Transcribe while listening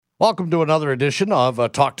Welcome to another edition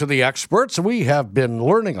of Talk to the Experts. We have been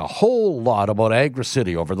learning a whole lot about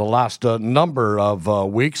AgriCity over the last number of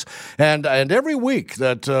weeks. And every week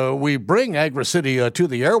that we bring AgriCity to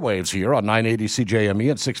the airwaves here on 980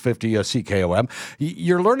 CJME and 650 CKOM,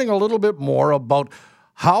 you're learning a little bit more about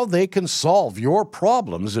how they can solve your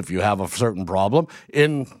problems, if you have a certain problem,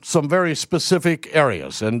 in some very specific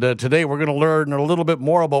areas. And today we're going to learn a little bit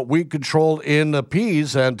more about weed control in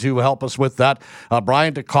peas. And to help us with that,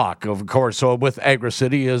 Brian DeCock, of course, with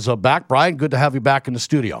AgriCity is back. Brian, good to have you back in the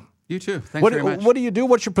studio. You too. Thanks very much. What do you do?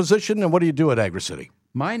 What's your position, and what do you do at AgriCity?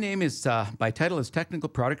 My name is, by title, is Technical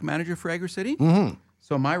Product Manager for AgriCity. Mm-hmm.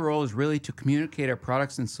 So my role is really to communicate our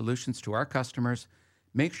products and solutions to our customers,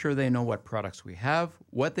 make sure they know what products we have,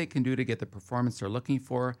 what they can do to get the performance they're looking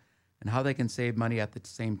for, and how they can save money at the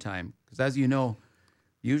same time. Because as you know,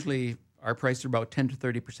 usually our prices are about 10 to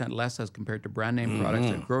 30% less as compared to brand name products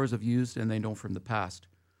that growers have used and they know from the past.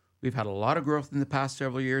 We've had a lot of growth in the past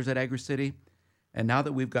several years at AgriCity, and now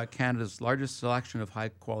that we've got Canada's largest selection of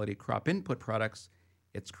high-quality crop input products,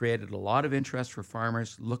 it's created a lot of interest for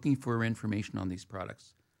farmers looking for information on these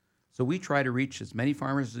products. So we try to reach as many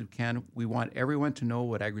farmers as we can. We want everyone to know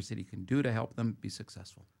what AgriCity can do to help them be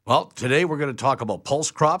successful. Well, today we're going to talk about pulse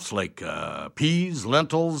crops like peas,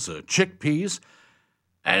 lentils, chickpeas,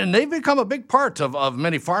 and they've become a big part of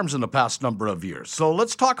many farms in the past number of years. So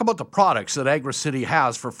let's talk about the products that AgriCity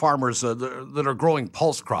has for farmers that are growing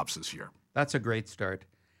pulse crops this year. That's a great start.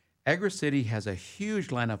 AgriCity has a huge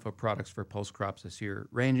lineup of products for pulse crops this year,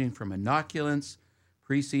 ranging from inoculants,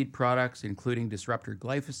 pre-seed products, including disruptor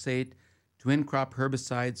glyphosate, twin crop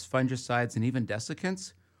herbicides, fungicides, and even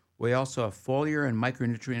desiccants. We also have foliar and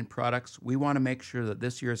micronutrient products. We want to make sure that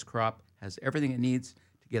this year's crop has everything it needs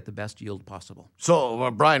to get the best yield possible.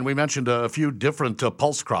 So, Brian, we mentioned a few different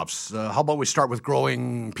pulse crops. How about we start with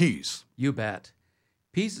growing peas? You bet.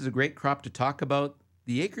 Peas is a great crop to talk about.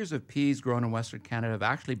 The acres of peas grown in Western Canada have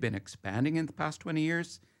actually been expanding in the past 20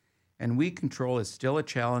 years. And weed control is still a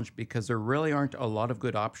challenge because there really aren't a lot of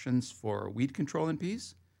good options for weed control in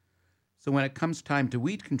peas. So when it comes time to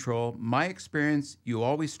weed control, my experience, you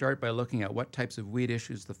always start by looking at what types of weed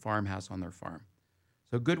issues the farm has on their farm.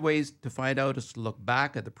 So good ways to find out is to look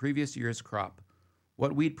back at the previous year's crop.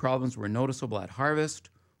 What weed problems were noticeable at harvest?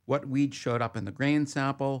 What weeds showed up in the grain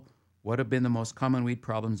sample? What have been the most common weed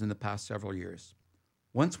problems in the past several years?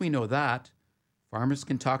 Once we know that, farmers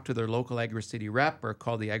can talk to their local AgriCity rep or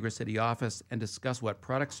call the AgriCity office and discuss what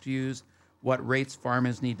products to use, what rates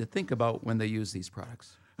farmers need to think about when they use these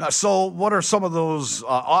products. So what are some of those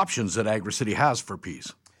options that AgriCity has for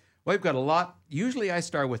peas? Well, we've got a lot. Usually I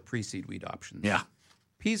start with pre-seed weed options. Yeah.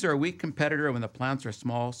 Peas are a weak competitor when the plants are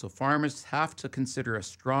small, so farmers have to consider a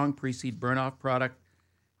strong pre-seed burn-off product.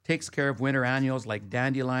 Takes care of winter annuals like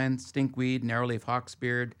dandelion, stinkweed, narrowleaf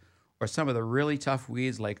hawksbeard, or some of the really tough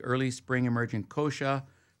weeds like early spring emergent kochia,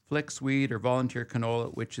 flicksweed, or volunteer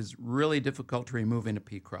canola, which is really difficult to remove in a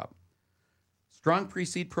pea crop. Strong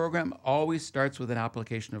pre-seed program always starts with an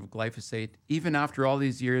application of glyphosate. Even after all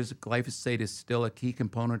these years, glyphosate is still a key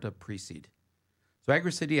component of pre-seed. So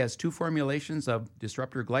AgriCity has two formulations of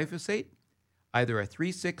disruptor glyphosate, either a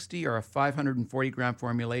 360 or a 540-gram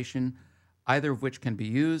formulation, either of which can be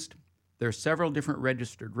used. There are several different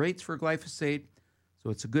registered rates for glyphosate, so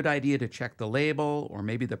it's a good idea to check the label or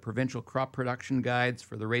maybe the provincial crop production guides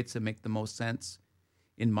for the rates that make the most sense.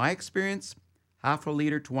 In my experience, half a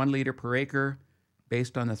liter to 1 liter per acre,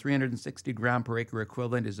 based on the 360 gram per acre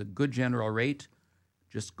equivalent, is a good general rate.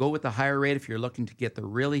 Just go with the higher rate if you're looking to get the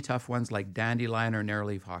really tough ones like dandelion or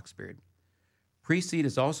narrowleaf hawksbeard. Pre-seed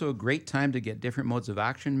is also a great time to get different modes of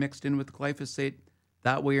action mixed in with glyphosate.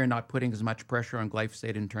 That way you're not putting as much pressure on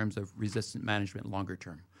glyphosate in terms of resistant management longer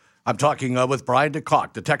term. I'm talking with Brian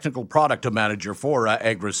DeCock, the Technical Product Manager for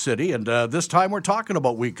AgriCity, and this time we're talking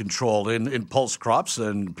about weed control in pulse crops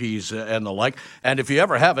and peas and the like. And if you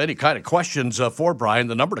ever have any kind of questions for Brian,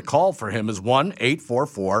 the number to call for him is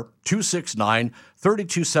 1-844-269-3276,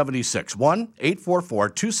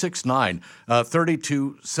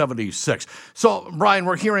 1-844-269-3276. So, Brian,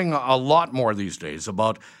 we're hearing a lot more these days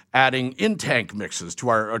about adding in-tank mixes to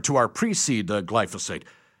our pre-seed glyphosate.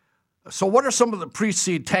 So what are some of the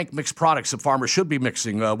pre-seed tank mix products that farmers should be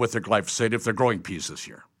mixing with their glyphosate if they're growing peas this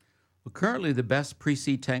year? Well, currently the best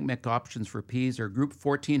pre-seed tank mix options for peas are Group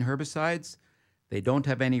 14 herbicides. They don't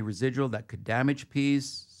have any residual that could damage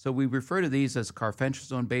peas, so we refer to these as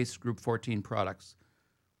carfentrazone-based Group 14 products.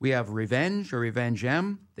 We have Revenge or Revenge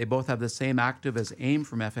M. They both have the same active as AIM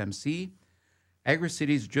from FMC.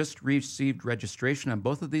 AgriCity's just received registration on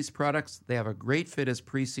both of these products. They have a great fit as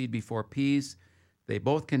pre-seed before peas. They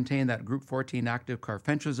both contain that Group 14 active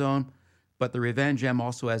carfentrazone, but the Revenge M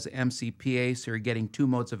also has MCPA, so you're getting two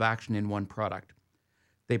modes of action in one product.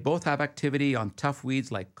 They both have activity on tough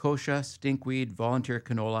weeds like kochia, stinkweed, volunteer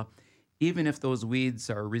canola, even if those weeds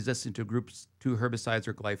are resistant to Group 2 herbicides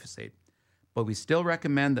or glyphosate. But we still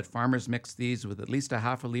recommend that farmers mix these with at least a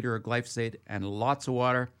half a liter of glyphosate and lots of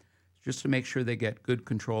water, just to make sure they get good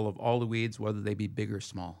control of all the weeds, whether they be big or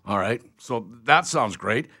small. All right. So that sounds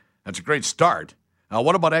great. That's a great start.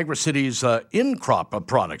 What about AgriCity's in-crop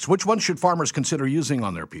products? Which ones should farmers consider using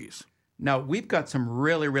on their peas? Now, we've got some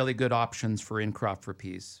really, really good options for in-crop for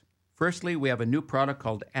peas. Firstly, we have a new product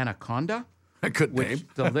called Anaconda, Good name. which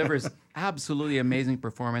delivers absolutely amazing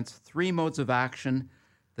performance, 3 modes of action,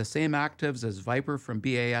 the same actives as Viper from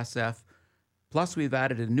BASF. Plus, we've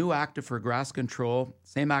added a new active for grass control,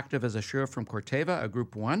 same active as Assure from Corteva, a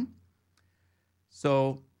Group 1.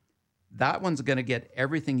 So that one's going to get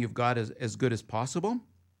everything you've got as good as possible.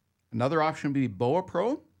 Another option would be Boa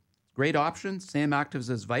Pro. Great option, same actives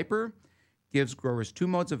as Viper. Gives growers 2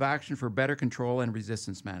 modes of action for better control and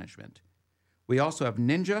resistance management. We also have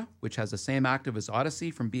Ninja, which has the same active as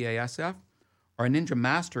Odyssey from BASF, or Ninja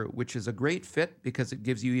Master, which is a great fit because it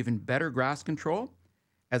gives you even better grass control,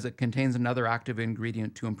 as it contains another active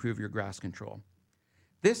ingredient to improve your grass control.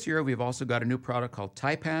 This year, we've also got a new product called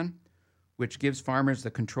Taipan, which gives farmers the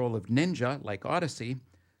control of Ninja, like Odyssey,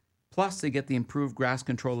 plus they get the improved grass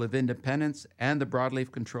control of Independence and the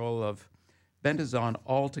broadleaf control of Bendazon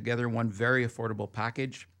all together in one very affordable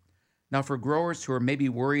package. Now, for growers who are maybe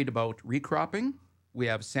worried about recropping, we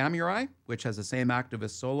have Samurai, which has the same active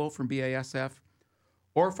as Solo from BASF,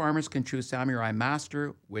 or farmers can choose Samurai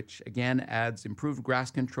Master, which again adds improved grass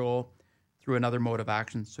control through another mode of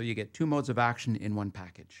action, so you get 2 modes of action in one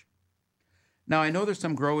package. Now, I know there's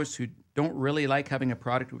some growers who don't really like having a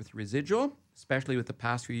product with residual, especially with the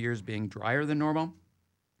past few years being drier than normal.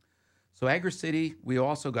 So AgriCity, we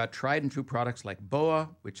also got tried and true products like BOA,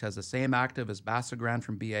 which has the same active as Basagran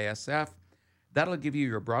from BASF. That'll give you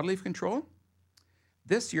your broadleaf control.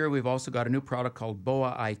 This year, we've also got a new product called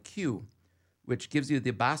BOA IQ, which gives you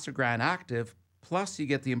the Basagran active, plus you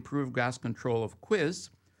get the improved grass control of Quiz,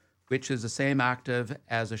 which is the same active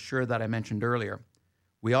as Assure that I mentioned earlier.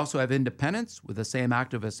 We also have Independence with the same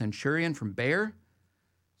active as Centurion from Bayer.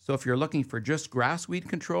 So if you're looking for just grass weed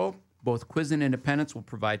control, both Quiz and Independence will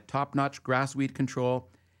provide top-notch grass weed control,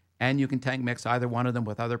 and you can tank mix either one of them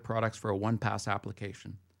with other products for a one-pass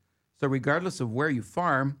application. So regardless of where you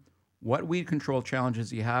farm, what weed control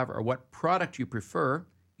challenges you have, or what product you prefer,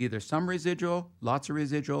 either some residual, lots of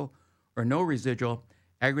residual, or no residual,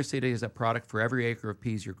 AgriCity is a product for every acre of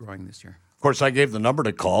peas you're growing this year. Of course, I gave the number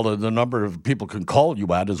to call. The number of people can call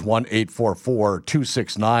you at is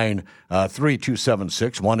 1-844-269-3276,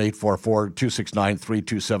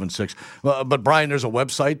 1-844-269-3276. But, Brian, there's a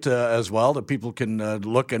website as well that people can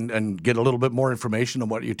look and get a little bit more information on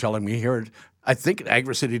what you're telling me here. I think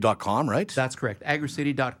agricity.com, right? That's correct.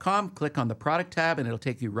 Agricity.com. Click on the product tab, and it'll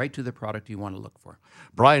take you right to the product you want to look for.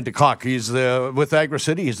 Brian DeCock, he's with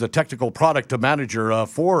AgriCity. He's the technical product manager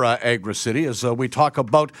for AgriCity. As we talk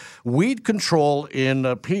about weed control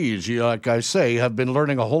in peas, you, like I say, have been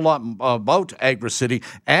learning a whole lot about AgriCity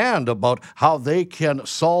and about how they can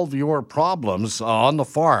solve your problems on the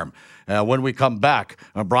farm. When we come back,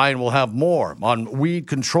 Brian will have more on weed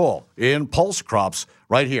control in pulse crops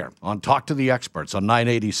right here on Talk to the Experts on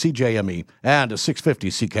 980 CJME and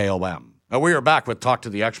 650 CKOM. We are back with Talk to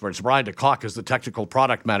the Experts. Brian DeCock is the technical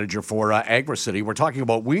product manager for AgriCity. We're talking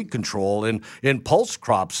about weed control in pulse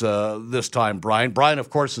crops this time, Brian. Brian, of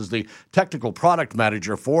course, is the technical product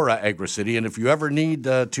manager for AgriCity. And if you ever need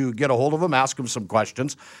to get a hold of him, ask him some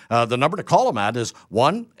questions, the number to call him at is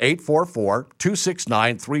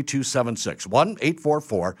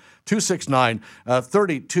 1-844-269-3276.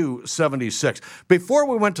 1-844-269-3276. Before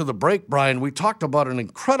we went to the break, Brian, we talked about an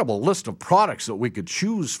incredible list of products that we could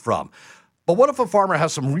choose from. But what if a farmer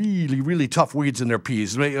has some really, really tough weeds in their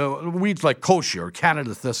peas, weeds like kochia or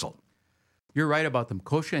Canada thistle? You're right about them,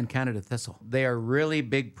 kochia and Canada thistle. They are really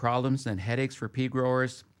big problems and headaches for pea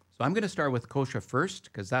growers. So I'm going to start with kochia first,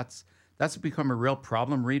 because that's become a real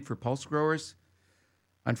problem read for pulse growers.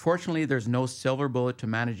 Unfortunately, there's no silver bullet to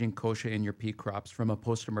managing kochia in your pea crops from a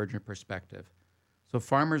post-emergent perspective. So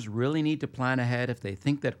farmers really need to plan ahead if they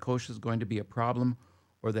think that kochia is going to be a problem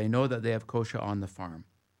or they know that they have kochia on the farm.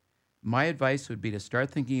 My advice would be to start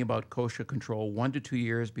thinking about kochia control 1 to 2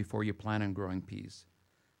 years before you plan on growing peas.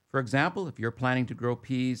 For example, if you're planning to grow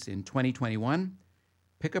peas in 2021,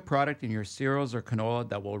 pick a product in your cereals or canola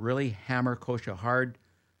that will really hammer kochia hard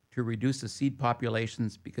to reduce the seed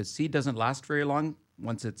populations, because seed doesn't last very long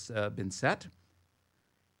once it's been set.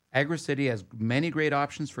 AgriCity has many great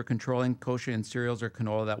options for controlling kochia in cereals or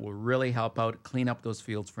canola that will really help out clean up those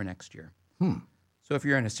fields for next year. So if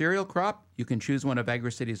you're in a cereal crop, you can choose one of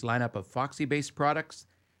AgriCity's lineup of Foxy-based products.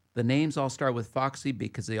 The names all start with Foxy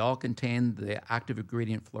because they all contain the active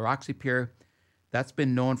ingredient fluroxypyr. That's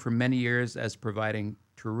been known for many years as providing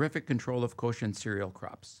terrific control of kochia in cereal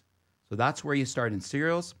crops. So that's where you start in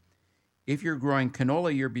cereals. If you're growing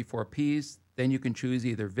canola year before peas, then you can choose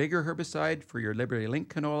either Vigor herbicide for your Liberty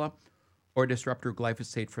Link canola or Disruptor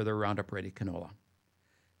glyphosate for the Roundup Ready canola.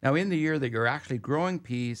 Now, in the year that you're actually growing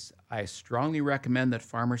peas, I strongly recommend that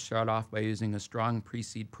farmers start off by using a strong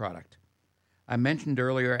pre-seed product. I mentioned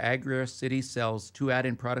earlier, AgriCity sells 2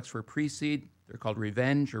 add-in products for pre-seed. They're called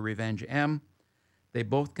Revenge or Revenge M. They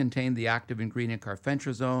both contain the active ingredient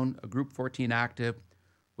carfentrazone, a group 14 active,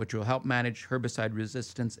 which will help manage herbicide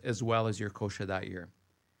resistance as well as your kochia that year.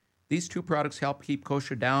 These 2 products help keep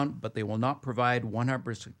kochia down, but they will not provide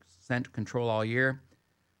 100% control all year.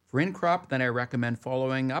 For in-crop, then I recommend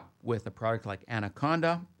following up with a product like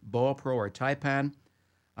Anaconda, BoaPro, or Taipan.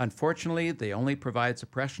 Unfortunately, they only provide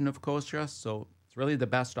suppression of kochia, so it's really the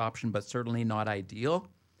best option, but certainly not ideal.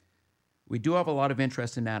 We do have a lot of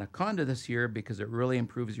interest in Anaconda this year because it really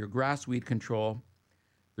improves your grass weed control.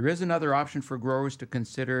 There is another option for growers to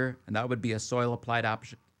consider, and that would be a soil-applied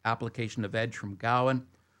application of Edge from Gowan,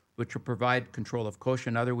 which will provide control of kochia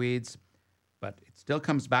and other weeds. But it still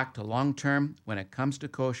comes back to long-term. When it comes to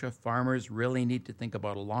kochia, farmers really need to think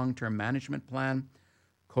about a long-term management plan.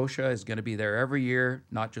 Kochia is going to be there every year,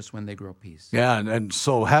 not just when they grow peas. Yeah, and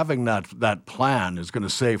so having that plan is going to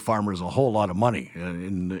save farmers a whole lot of money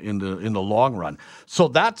in the long run. So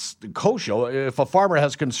that's kochia. If a farmer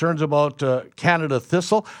has concerns about Canada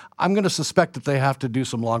thistle, I'm going to suspect that they have to do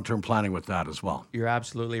some long-term planning with that as well. You're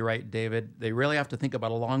absolutely right, David. They really have to think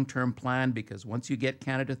about a long-term plan because once you get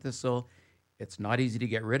Canada thistle, it's not easy to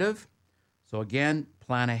get rid of. So again,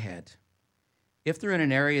 plan ahead. If they're in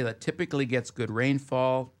an area that typically gets good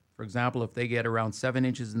rainfall, for example, if they get around 7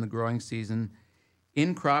 inches in the growing season,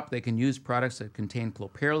 in crop they can use products that contain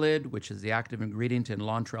clopyralid, which is the active ingredient in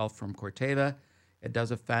Lontrel from Corteva. It does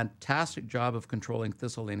a fantastic job of controlling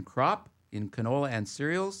thistle in crop, in canola and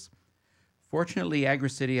cereals. Fortunately,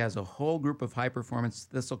 AgriCity has a whole group of high-performance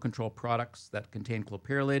thistle control products that contain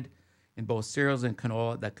clopyralid in both cereals and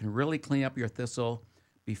canola that can really clean up your thistle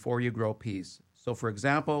before you grow peas. So, for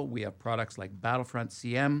example, we have products like Battlefront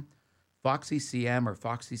CM, Foxy CM, or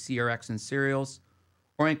Foxy CRX in cereals.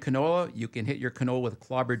 Or in canola, you can hit your canola with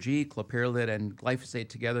Clobber G, clopyralid, and glyphosate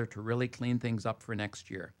together to really clean things up for next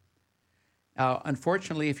year. Now,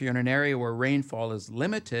 unfortunately, if you're in an area where rainfall is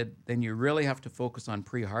limited, then you really have to focus on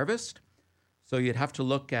pre-harvest. So you'd have to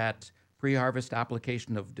look at pre-harvest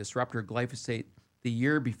application of Disruptor glyphosate the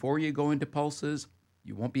year before you go into pulses.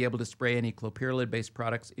 You won't be able to spray any clopyralid-based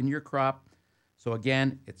products in your crop. So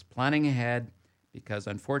again, it's planning ahead because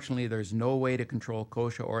unfortunately there's no way to control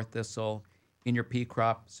kochia or thistle in your pea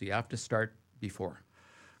crop, so you have to start before.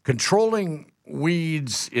 Controlling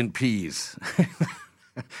weeds in peas.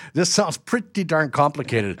 This sounds pretty darn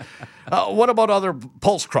complicated. What about other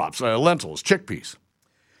pulse crops, lentils, chickpeas?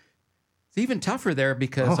 It's even tougher there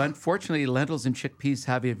because unfortunately lentils and chickpeas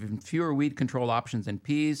have even fewer weed control options than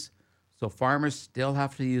peas. So farmers still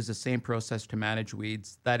have to use the same process to manage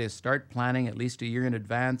weeds. That is, start planning at least a year in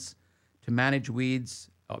advance to manage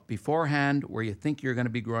weeds beforehand where you think you're going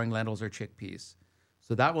to be growing lentils or chickpeas.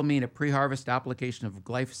 So that will mean a pre-harvest application of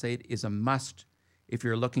glyphosate is a must if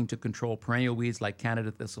you're looking to control perennial weeds like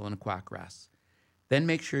Canada thistle and quackgrass. Then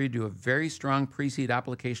make sure you do a very strong pre-seed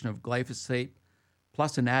application of glyphosate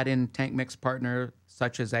plus an add-in tank mix partner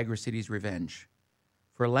such as AgriCity's Revenge.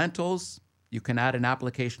 For lentils, you can add an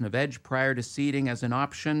application of Edge prior to seeding as an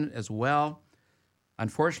option as well.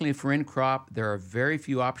 Unfortunately, for in-crop, there are very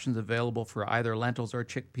few options available for either lentils or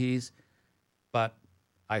chickpeas, but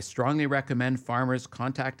I strongly recommend farmers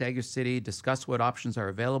contact AgriCity, discuss what options are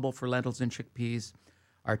available for lentils and chickpeas.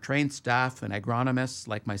 Our trained staff and agronomists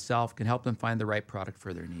like myself can help them find the right product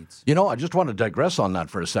for their needs. You know, I just want to digress on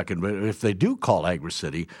that for a second. But if they do call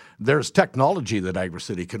AgriCity, there's technology that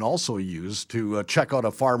AgriCity can also use to check out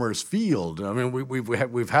a farmer's field. I mean,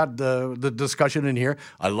 we've had the discussion in here.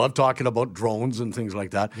 I love talking about drones and things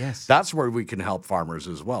like that. Yes. That's where we can help farmers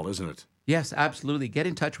as well, isn't it? Yes, absolutely. Get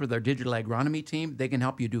in touch with our digital agronomy team. They can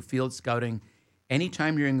help you do field scouting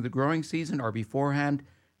anytime during the growing season or beforehand.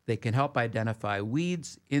 They can help identify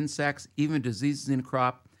weeds, insects, even diseases in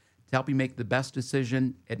crop to help you make the best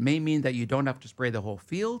decision. It may mean that you don't have to spray the whole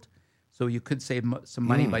field, so So you could save some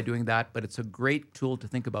money by doing that, but it's a great tool to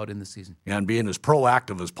think about in the season. And being as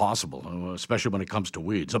proactive as possible, especially when it comes to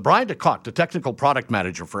weeds. Brian DeCock, the Technical Product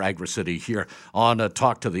Manager for AgriCity here on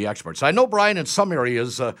Talk to the Experts. I know, Brian, in some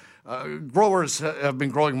areas, growers have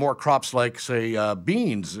been growing more crops like, say,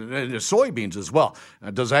 beans, soybeans as well.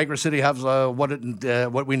 Does AgriCity have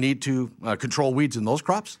what we need to control weeds in those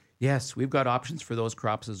crops? Yes, we've got options for those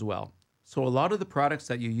crops as well. So a lot of the products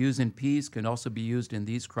that you use in peas can also be used in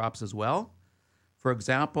these crops as well. For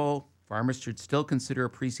example, farmers should still consider a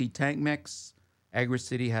pre-seed tank mix.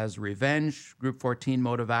 AgriCity has Revenge, Group 14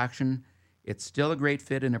 mode of action. It's still a great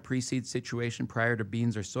fit in a pre-seed situation prior to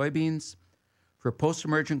beans or soybeans. For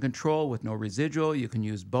post-emergent control with no residual, you can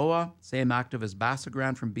use BOA, same active as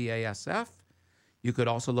Basagran from BASF. You could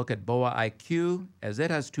also look at BOA IQ, as it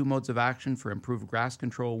has 2 modes of action for improved grass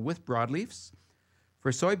control with broadleafs.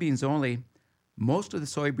 For soybeans only, most of the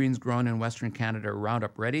soybeans grown in Western Canada are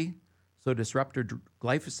Roundup ready, so disruptor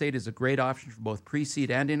glyphosate is a great option for both pre-seed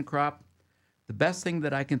and in-crop. The best thing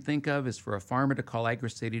that I can think of is for a farmer to call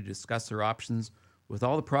AgriCity to discuss their options. With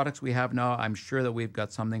all the products we have now, I'm sure that we've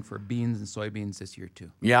got something for beans and soybeans this year too.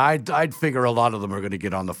 Yeah, I'd figure a lot of them are going to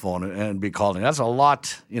get on the phone and be calling. That's a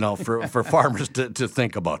lot, for farmers to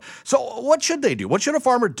think about. So what should they do? What should a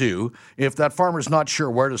farmer do if that farmer's not sure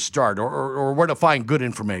where to start or where to find good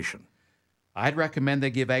information? I'd recommend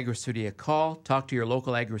they give AgriCity a call, talk to your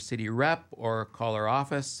local AgriCity rep, or call our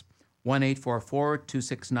office,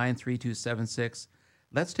 1-844-269-3276.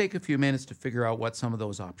 Let's take a few minutes to figure out what some of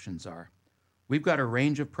those options are. We've got a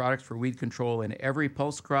range of products for weed control in every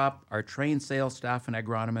pulse crop. Our trained sales staff and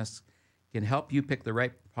agronomists can help you pick the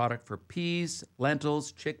right product for peas,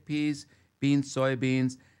 lentils, chickpeas, beans,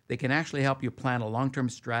 soybeans. They can actually help you plan a long-term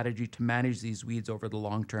strategy to manage these weeds over the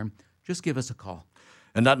long term. Just give us a call.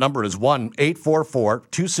 And that number is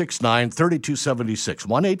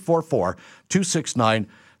 1-844-269-3276.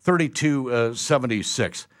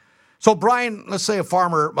 1-844-269-3276. So, Brian, let's say a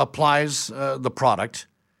farmer applies the product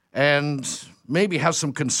and maybe has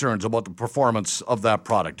some concerns about the performance of that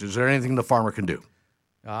product. Is there anything the farmer can do?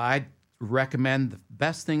 I'd recommend the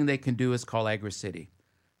best thing they can do is call AgriCity.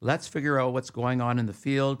 Let's figure out what's going on in the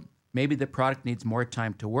field. Maybe the product needs more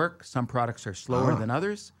time to work. Some products are slower than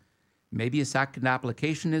others. Maybe a second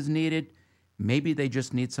application is needed. Maybe they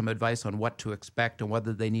just need some advice on what to expect and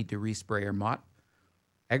whether they need to respray or not.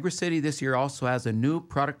 AgriCity this year also has a new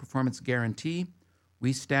product performance guarantee.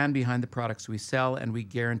 We stand behind the products we sell and we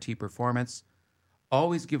guarantee performance.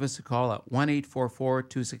 Always give us a call at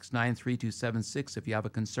 1-844-269-3276 if you have a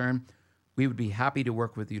concern. We would be happy to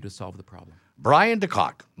work with you to solve the problem. Brian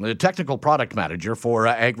DeCock, the Technical Product Manager for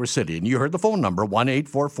AgriCity. And you heard the phone number,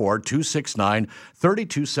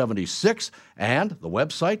 1-844-269-3276, and the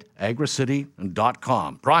website,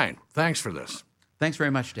 agricity.com. Brian, thanks for this. Thanks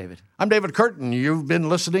very much, David. I'm David Curtin. You've been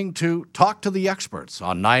listening to Talk to the Experts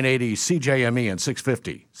on 980 CJME and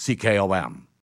 650 CKOM.